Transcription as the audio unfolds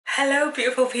Hello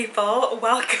beautiful people,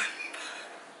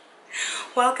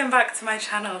 welcome back to my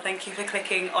channel. Thank you for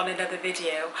clicking on another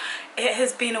video. It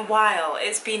has been a while,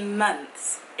 it's been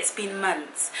months,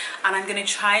 and I'm gonna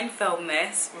try and film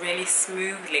this really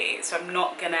smoothly, so I'm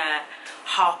not gonna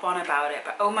harp on about it,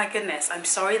 but oh my goodness, I'm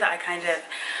sorry that I kind of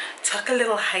took a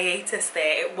little hiatus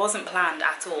there. It wasn't planned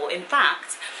at all. In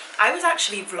fact, I was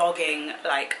actually vlogging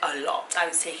like a lot. I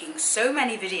was taking so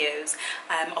many videos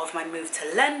of my move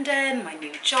to London, my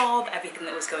new job, everything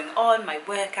that was going on, my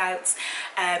workouts,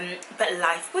 but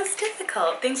life was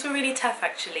difficult. Things were really tough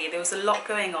actually. There was a lot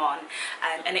going on,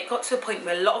 and it got to a point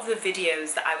where a lot of the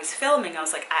videos that I was filming, I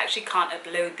was like, I actually can't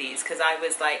upload these because I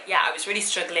was like, yeah, I was really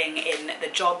struggling in the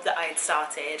job that I had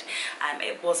started.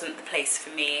 It wasn't the place for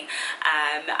me,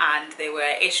 and there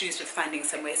were issues with finding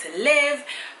somewhere to live.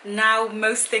 Now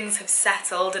most things have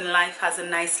settled and life has a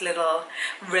nice little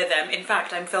rhythm. In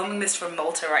fact, I'm filming this from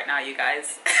Malta right now, you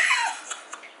guys.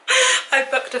 I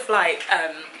booked a flight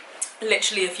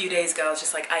literally a few days ago. I was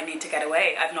just like, I need to get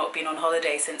away. I've not been on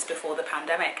holiday since before the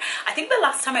pandemic. I think the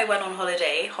last time I went on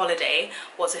holiday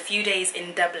was a few days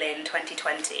in Dublin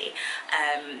 2020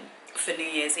 for New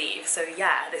Year's Eve. So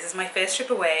yeah, this is my first trip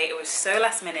away. It was so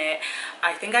last minute.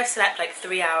 I think I've slept like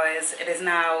 3 hours. It is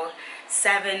now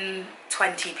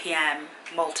 7:20 p.m.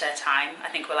 Malta time. I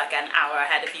think we're like an hour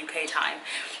ahead of UK time,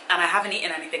 and I haven't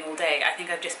eaten anything all day. I think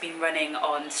I've just been running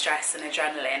on stress and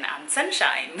adrenaline and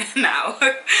sunshine now.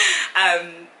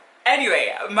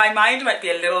 Anyway, my mind might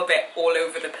be a little bit all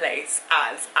over the place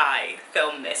as I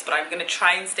film this, but I'm going to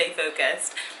try and stay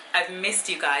focused. I've missed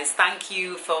you guys. Thank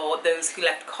you for those who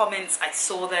left comments. I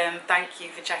saw them. Thank you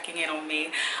for checking in on me.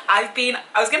 I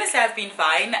was gonna say I've been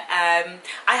fine.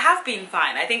 I have been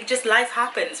fine. I think just life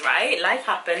happens, right? Life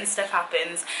happens, stuff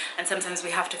happens, and sometimes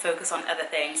we have to focus on other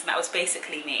things, and that was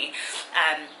basically me.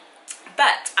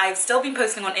 But I've still been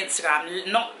posting on Instagram,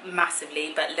 not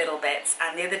massively, but little bits.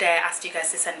 And the other day I asked you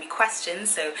guys to send me questions.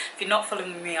 So if you're not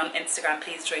following me on Instagram,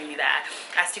 please join me there.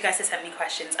 I asked you guys to send me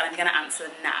questions and I'm going to answer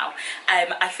them now.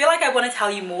 I feel like I want to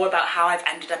tell you more about how I've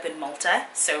ended up in Malta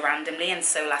so randomly and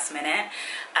so last minute.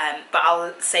 But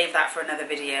I'll save that for another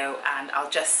video and I'll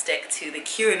just stick to the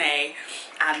Q&A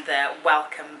and the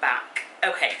welcome back.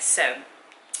 Okay, so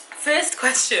first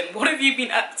question, what have you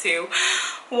been up to?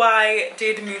 Why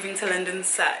did moving to London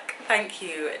suck? Thank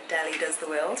you, Delhi Does the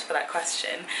World, for that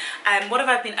question. What have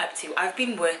I been up to? I've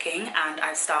been working and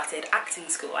I've started acting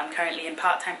school. I'm currently in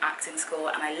part-time acting school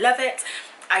and I love it.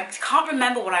 I can't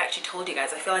remember what I actually told you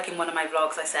guys. I feel like in one of my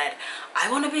vlogs I said, I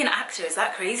want to be an actor. Is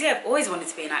that crazy? I've always wanted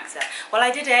to be an actor. Well,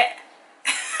 I did it.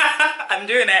 I'm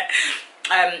doing it.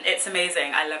 It's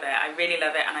amazing. I love it. I really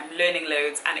love it and I'm learning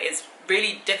loads, and it is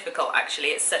really difficult actually.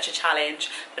 It's such a challenge,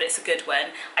 but it's a good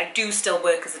one. I do still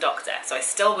work as a doctor, so I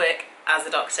still work as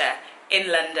a doctor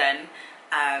in London.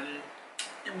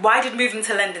 Why did moving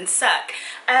to London suck?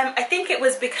 I think it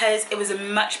was because it was a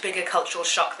much bigger cultural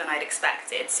shock than I'd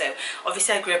expected. So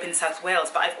obviously I grew up in South Wales,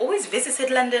 but I've always visited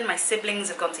London. My siblings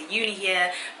have gone to uni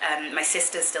here, my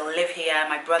sisters still live here,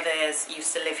 my brothers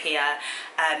used to live here,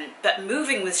 but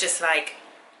moving was just like,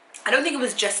 I don't think it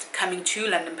was just coming to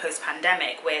London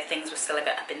post-pandemic where things were still a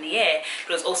bit up in the air,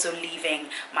 but it was also leaving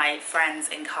my friends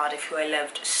in Cardiff who I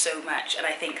loved so much, and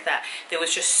I think that there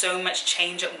was just so much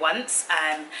change at once,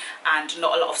 and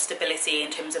not a lot of stability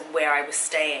in terms of where I was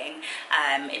staying,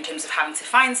 in terms of having to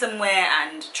find somewhere,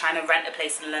 and trying to rent a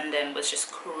place in London was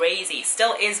just crazy.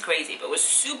 Still is crazy, but was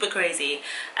super crazy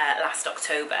last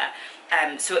October.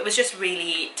 So it was just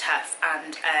really tough,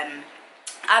 and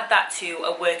add that to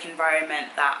a work environment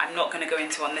that I'm not going to go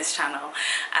into on this channel,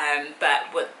 but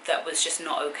that was just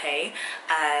not okay.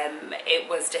 It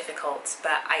was difficult,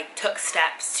 but I took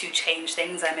steps to change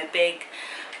things. I'm a big,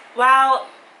 well,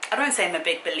 I don't want to say I'm a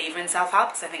big believer in self-help,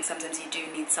 because I think sometimes you do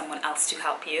need someone else to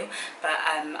help you, but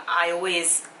I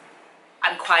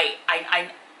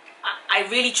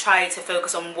really try to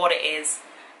focus on what it is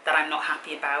that I'm not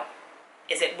happy about.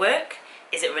 Is it work?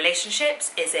 Is it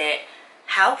relationships? Is it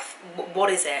health? What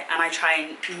is it? And I try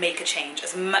and make a change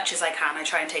as much as I can. I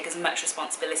try and take as much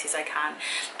responsibility as I can,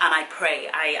 and I pray.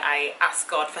 I ask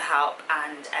God for help,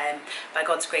 and by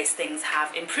God's grace things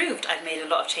have improved. I've made a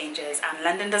lot of changes and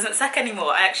London doesn't suck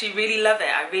anymore. I actually really love it.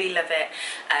 I really love it.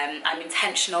 I'm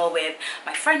intentional with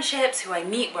my friendships, who I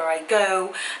meet, where I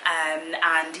go,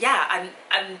 and yeah,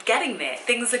 I'm getting there.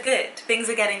 Things are good. Things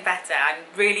are getting better. I'm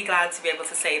really glad to be able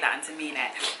to say that and to mean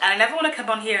it. And I never want to come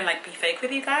on here and like be fake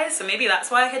with you guys, so maybe that's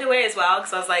why I hid away as well,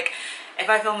 because I was like, if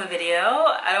I film a video,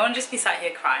 I don't want to just be sat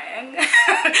here crying,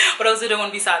 but also don't want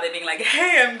to be sat there being like,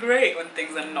 hey, I'm great, when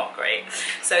things are not great.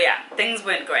 So yeah, things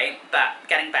weren't great, but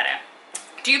getting better.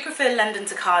 Do you prefer London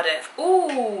to Cardiff?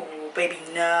 Ooh, baby,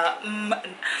 no.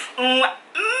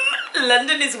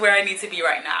 London is where I need to be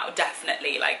right now,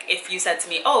 definitely. Like, if you said to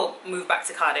me, oh, move back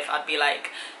to Cardiff, I'd be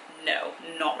like, no,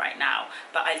 not right now.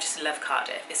 But I just love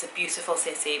Cardiff. It's a beautiful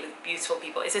city with beautiful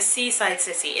people. It's a seaside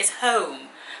city. It's home.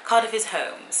 Cardiff is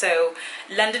home. So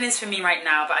London is for me right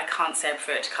now, but I can't say I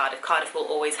prefer it to Cardiff. Cardiff will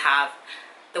always have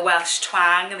the Welsh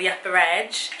twang and the upper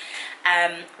edge.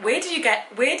 Where did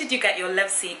you get your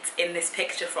love seat in this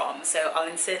picture from? So I'll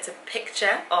insert a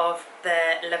picture of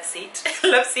the love seat.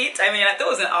 Love seat. I mean, I thought it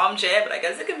was an armchair, but I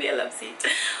guess it could be a love seat.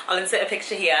 I'll insert a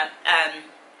picture here.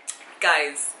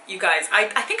 You guys,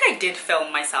 I think I did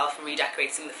film myself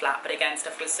redecorating the flat, but again,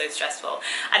 stuff was so stressful.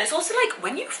 And it's also like,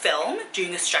 when you film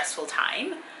during a stressful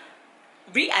time,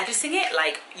 re-editing it,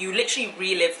 like, you literally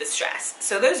relive the stress.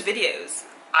 So those videos,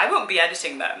 I won't be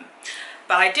editing them.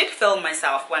 But I did film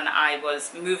myself when I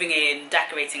was moving in,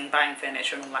 decorating, buying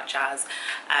furniture and all that jazz.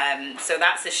 So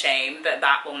that's a shame that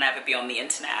that will never be on the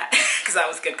internet, because that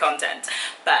was good content.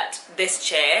 But this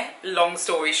chair, long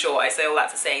story short, I say all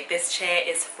that to say, this chair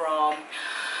is from,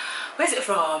 where's it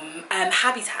from?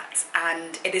 Habitat,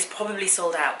 and it is probably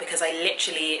sold out because I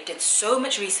literally did so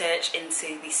much research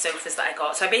into these sofas that I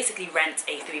got. So I basically rent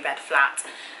a 3-bed flat.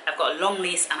 I've got a long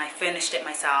lease and I furnished it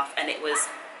myself, and it was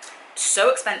so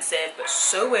expensive but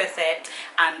so worth it,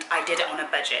 and I did it on a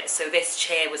budget. So this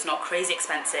chair was not crazy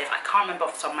expensive. I can't remember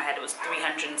off the top of my head, it was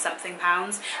 300 and something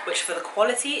pounds, which for the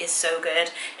quality is so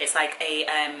good. It's like a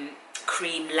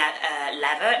cream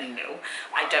leather. No,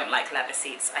 I don't like leather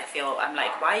seats. I'm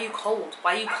like, why are you cold?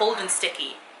 Why are you cold and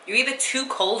sticky? You're either too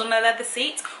cold on a leather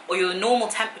seat, or you're normal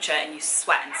temperature and you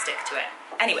sweat and stick to it.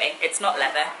 Anyway, it's not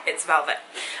leather, it's velvet,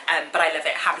 but I love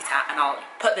it. Habitat, and I'll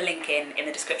put the link in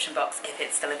the description box if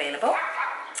it's still available.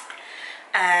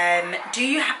 Do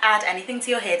you add anything to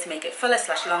your hair to make it fuller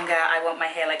 / longer? I want my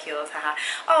hair like yours, haha.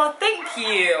 Oh,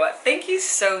 thank you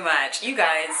so much. You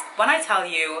guys, when I tell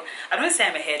you, I don't want to say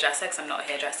I'm a hairdresser because I'm not a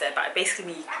hairdresser, but I've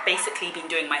basically been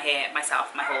doing my hair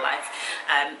myself my whole life.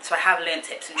 So I have learned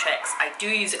tips and tricks. I do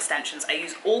use extensions. I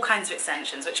use all kinds of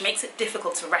extensions, which makes it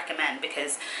difficult to recommend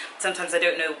because sometimes I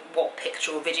don't know what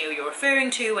picture or video you're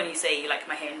referring to when you say you like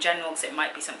my hair in general, because it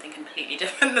might be something completely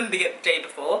different than the day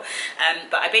before.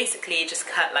 But I basically just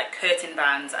cut like curtain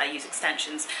bands. I use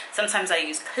extensions. Sometimes I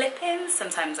use clip-ins,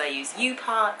 sometimes I use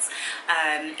U-parts.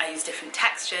 I use different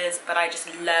textures, but I just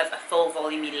love a full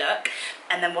volumey look.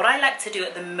 And then what I like to do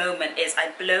at the moment is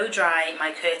I blow dry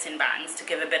my curtain bangs to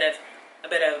give a bit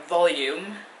of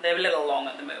volume. They're a little long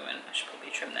at the moment. I should probably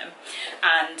trim them.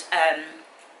 And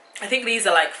I think these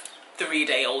are like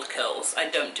 3-day-old curls. I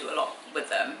don't do a lot with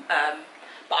them.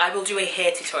 But I will do a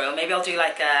hair tutorial. Maybe I'll do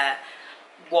like a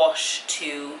wash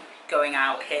to going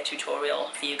out hair tutorial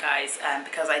for you guys,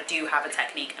 because I do have a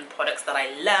technique and products that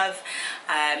I love.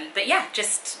 But yeah,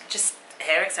 just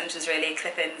hair extensions really,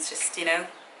 clip-ins, just, you know,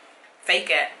 fake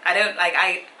it.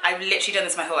 I've literally done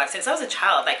this my whole life since I was a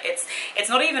child. Like, it's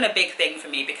not even a big thing for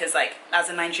me because, like, as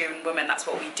a Nigerian woman, that's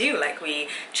what we do. Like, we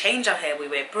change our hair, we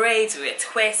wear braids, we wear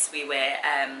twists, we wear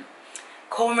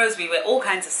cornrows, we wear all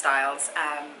kinds of styles.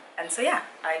 And so yeah,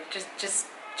 I just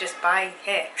buy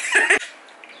hair.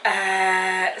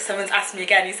 Someone's asked me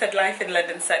again, you said life in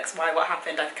London sucks, why, what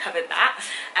happened? I've covered that.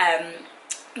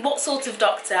 What sort of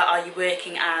doctor are you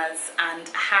working as, and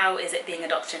how is it being a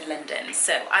doctor in London?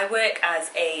 So I work as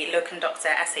a locum doctor,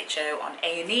 SHO on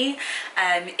A&E.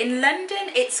 In London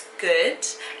it's good,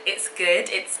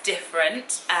 it's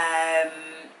different,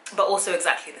 but also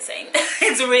exactly the same.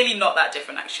 It's really not that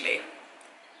different actually.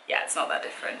 Yeah, it's not that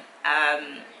different.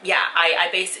 Yeah, I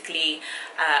basically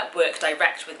work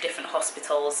direct with different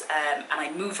hospitals, and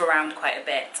I move around quite a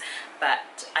bit,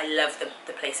 but I love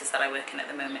the places that I work in at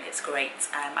the moment. It's great.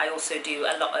 I also do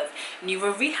a lot of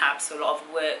neuro rehab, so a lot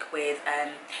of work with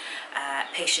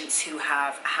patients who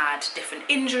have had different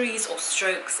injuries or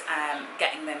strokes,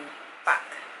 getting them back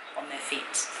on their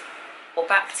feet, or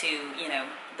back to, you know,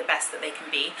 the best that they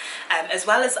can be. As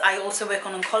well as I also work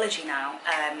on oncology now,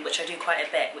 which I do quite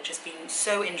a bit, which has been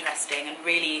so interesting and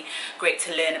really great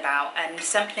to learn about, and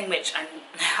something which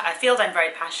I feel I'm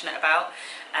very passionate about.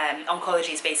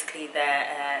 Oncology is basically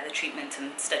the treatment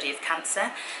and study of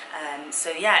cancer.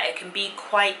 So yeah, it can be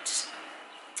quite,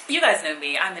 you guys know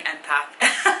me, I'm an empath.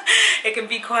 It can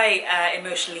be quite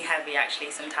emotionally heavy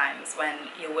actually sometimes when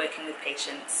you're working with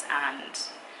patients, and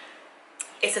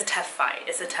it's a tough fight.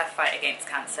 It's a tough fight against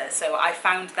cancer. So I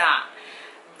found that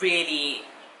really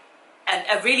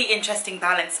a really interesting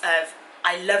balance of,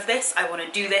 I love this, I want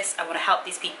to do this, I want to help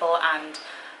these people, and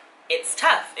it's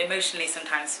tough emotionally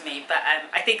sometimes for me, but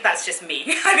I think that's just me.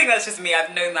 I think that's just me.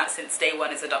 I've known that since day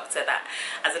one as a doctor, that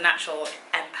as a natural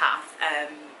empath,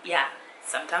 yeah,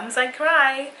 sometimes I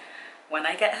cry, when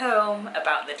I get home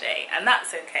about the day, and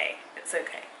that's okay. It's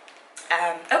okay.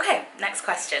 Okay, next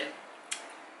question.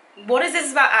 What is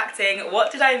this about acting?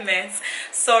 What did I miss?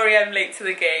 Sorry I'm late to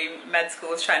the game. Med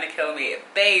school is trying to kill me.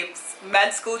 Babes,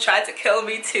 med school tried to kill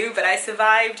me too, but I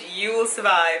survived. You will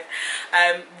survive.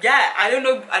 Yeah, I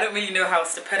don't really know how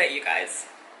else to put it, you guys.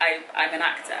 I'm an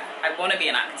actor. I want to be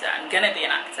an actor. I'm gonna be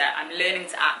an actor. I'm learning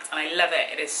to act and I love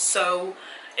it. It is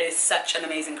such an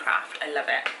amazing craft. I love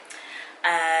it.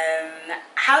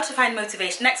 How to find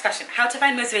motivation. Next question. How to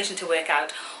find motivation to work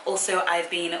out. Also, I've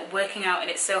been working out and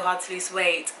it's so hard to lose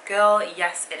weight. Girl,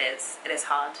 yes it is. It is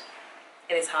hard.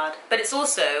 It is hard. But it's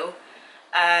also,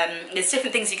 there's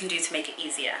different things you can do to make it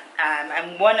easier.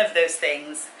 And one of those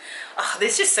things,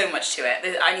 there's just so much to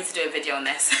it. I need to do a video on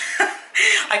this.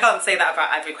 I can't say that about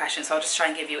every question, so I'll just try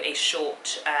and give you a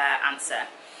short answer.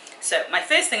 So my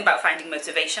first thing about finding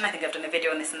motivation, I think I've done a video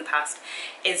on this in the past,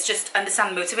 is just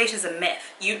understand motivation is a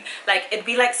myth. It'd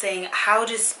be like saying, how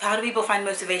do people find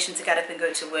motivation to get up and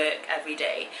go to work every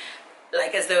day?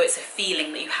 Like as though it's a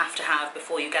feeling that you have to have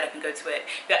before you get up and go to work.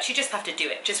 You actually just have to do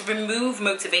it. Just remove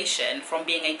motivation from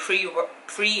being a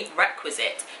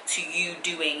prerequisite to you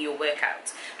doing your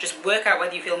workout. Just work out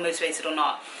whether you feel motivated or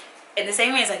not. In the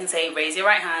same way as I can say, raise your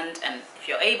right hand, and if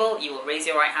you're able, you will raise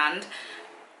your right hand.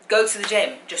 Go to the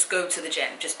gym, just go to the gym,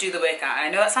 just do the workout. And I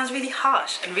know that sounds really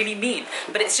harsh and really mean,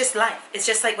 but it's just life. It's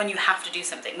just like when you have to do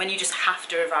something, when you just have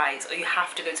to revise or you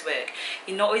have to go to work.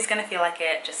 You're not always gonna feel like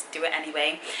it, just do it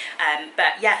anyway.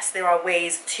 But yes, there are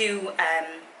ways to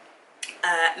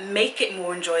make it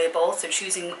more enjoyable. So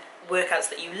choosing workouts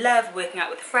that you love, working out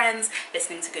with friends,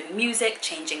 listening to good music,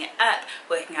 changing it up,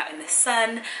 working out in the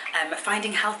sun,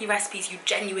 finding healthy recipes you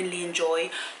genuinely enjoy.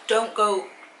 Don't go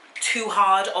too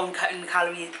hard on cutting the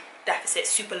calorie deficit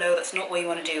super low. That's not what you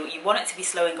want to do. You want it to be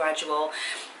slow and gradual.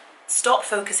 Stop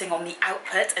focusing on the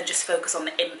output and just focus on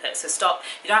the input. So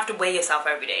you don't have to weigh yourself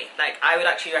every day. Like I would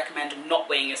actually recommend not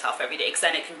weighing yourself every day, because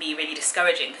then it can be really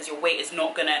discouraging, because your weight is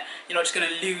not gonna, you're not just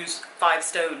gonna lose 5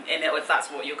 stone in it, if that's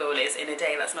what your goal is in a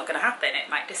day. That's not gonna happen. It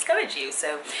might discourage you.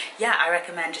 So yeah, I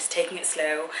recommend just taking it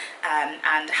slow,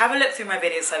 and have a look through my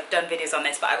videos. So I've done videos on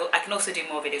this, but I can also do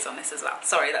more videos on this as well.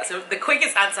 Sorry, that's the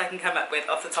quickest answer I can come up with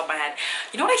off the top of my head.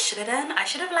 You know what I should have done? I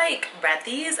should have like read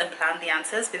these and planned the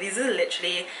answers, but these are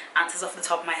literally answers off the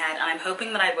top of my head, and I'm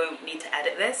hoping that I won't need to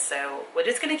edit this, so we're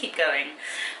just gonna keep going.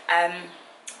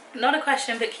 Not a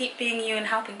question, but keep being you and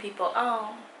helping people.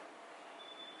 Oh,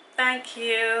 thank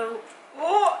you.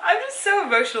 Oh, I'm just so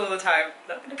emotional all the time.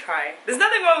 I'm not gonna cry. There's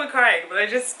nothing wrong with crying, but I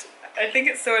think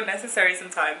it's so unnecessary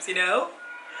sometimes, you know?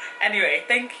 Anyway,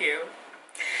 thank you.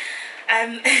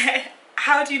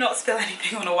 How do you not spill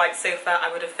anything on a white sofa?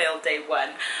 I would have failed day one.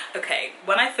 Okay,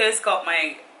 when I first got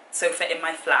my sofa in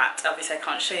my flat, obviously I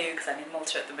can't show you because I'm in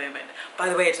Malta at the moment. By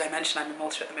the way, did I mention I'm in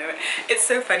Malta at the moment? It's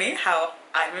so funny how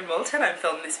I'm in Malta and I'm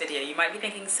filming this video. You might be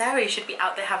thinking, Sarah, you should be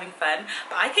out there having fun,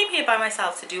 but I came here by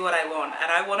myself to do what I want, and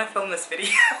I want to film this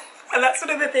video. And that's one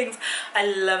of the things I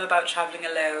love about traveling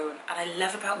alone, and I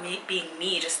love about being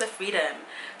me, just the freedom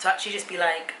to actually just be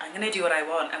like, I'm gonna do what I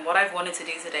want. And what I've wanted to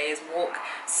do today is walk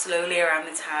slowly around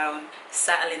the town,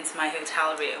 settle into my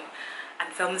hotel room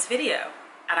and film this video.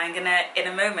 And I'm gonna, in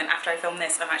a moment after I film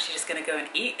this, I'm actually just gonna go and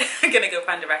eat. I'm gonna go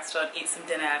find a restaurant, eat some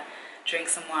dinner, drink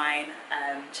some wine,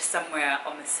 just somewhere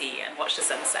on the sea and watch the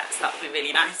sunsets. That would be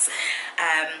really nice.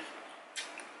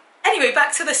 Anyway,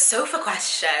 back to the sofa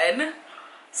question.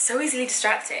 So easily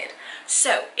distracted.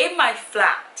 So in my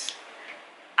flat,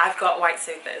 I've got white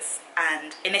sofas,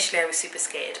 and initially I was super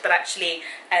scared, but actually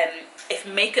if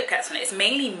makeup gets on it, it's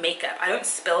mainly makeup. I don't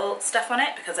spill stuff on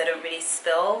it because I don't really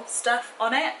spill stuff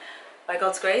on it. By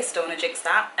God's grace, don't want to jinx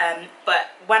that.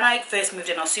 But when I first moved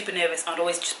in, I was super nervous. I'd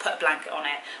always just put a blanket on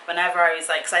it. Whenever I was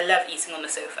like, because I love eating on the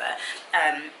sofa,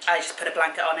 I just put a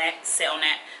blanket on it, sit on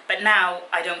it. But now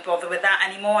I don't bother with that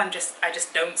anymore. I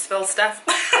just don't spill stuff.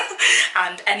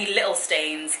 And any little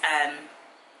stains,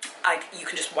 you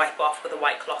can just wipe off with a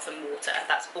white cloth and water.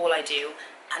 That's all I do,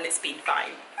 and it's been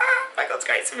fine. By God's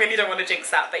grace, I really don't want to jinx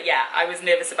that, but yeah, I was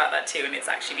nervous about that too, and it's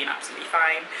actually been absolutely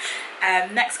fine.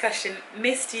 Next question.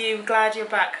 Missed you, glad you're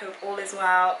back, hope all is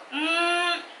well.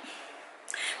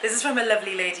 This is from a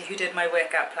lovely lady who did my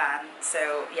workout plan,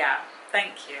 so yeah,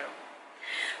 thank you.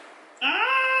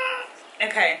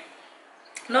 Okay,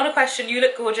 not a question, you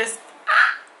look gorgeous.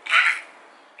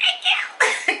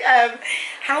 Thank you.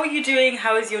 How are you doing?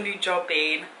 How has your new job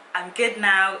been? I'm good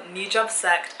now, new job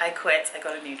sucked, I quit, I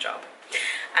got a new job.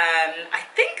 I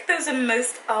think those are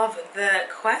most of the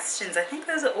questions. I think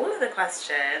those are all of the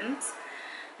questions.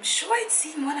 I'm sure I'd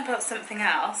seen one about something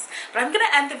else, but I'm gonna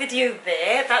end the video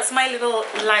there. That's my little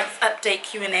life update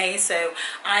Q&A. So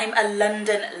I'm a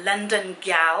London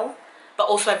gal, but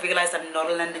also I've realised I'm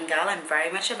not a London gal. I'm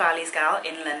very much a Valleys gal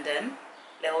in London,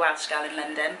 little Welsh gal in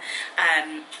London.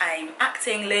 I'm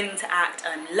acting, learning to act,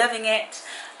 and I'm loving it.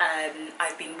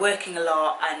 I've been working a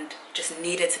lot and just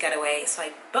needed to get away, so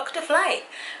I booked a flight,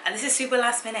 and this is super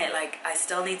last minute. Like, I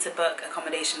still need to book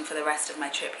accommodation for the rest of my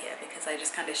trip here because I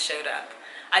just kind of showed up.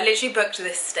 I literally booked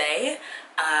this stay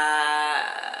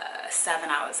 7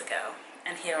 hours ago,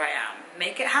 and here I am.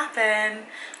 Make it happen.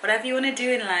 Whatever you want to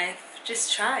do in life,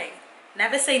 just try.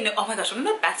 Never say no. Oh my gosh, one of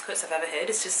the best quotes I've ever heard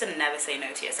is just to never say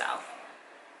no to yourself.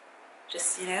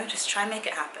 Just, you know, just try and make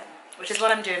it happen, which is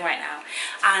what I'm doing right now.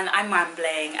 And I'm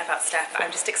rambling about stuff.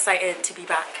 I'm just excited to be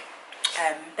back.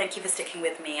 Thank you for sticking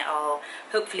with me. I'll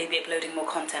hopefully be uploading more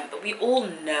content, but we all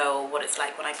know what it's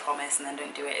like when I promise and then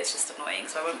don't do it. It's just annoying,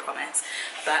 so I won't promise.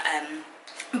 But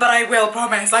I will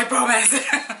promise, I promise.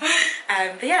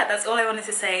 But yeah, that's all I wanted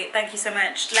to say. Thank you so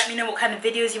much. Let me know what kind of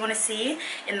videos you want to see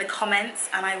in the comments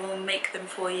and I will make them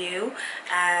for you.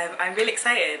 I'm really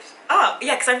excited. Oh,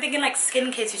 yeah, because I'm thinking like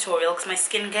skincare tutorial, because my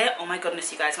skincare, oh my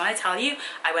goodness, you guys, when I tell you,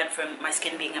 I went from my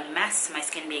skin being a mess to my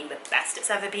skin being the best it's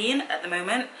ever been at the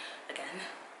moment. Again,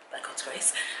 by God's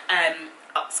grace.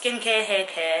 Skincare, hair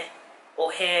care,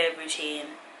 or hair routine.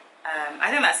 I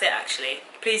think that's it actually.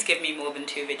 Please give me more than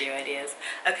 2 video ideas.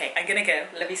 Okay, I'm gonna go.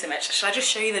 Love you so much. Shall I just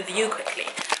show you the view quickly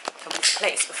from this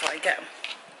place before I go?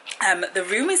 The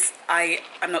room is,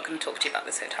 I'm not gonna talk to you about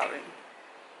this hotel room.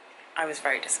 I was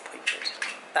very disappointed.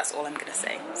 That's all I'm gonna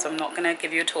say. So I'm not gonna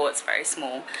give you a tour, it's very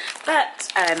small.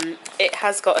 But it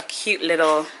has got a cute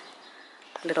little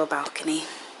balcony.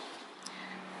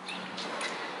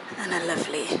 And a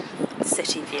lovely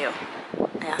city view.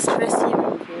 I asked for a sea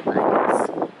room view, but I guess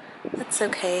that's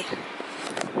okay.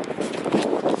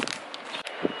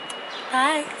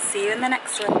 Bye, see you in the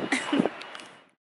next one.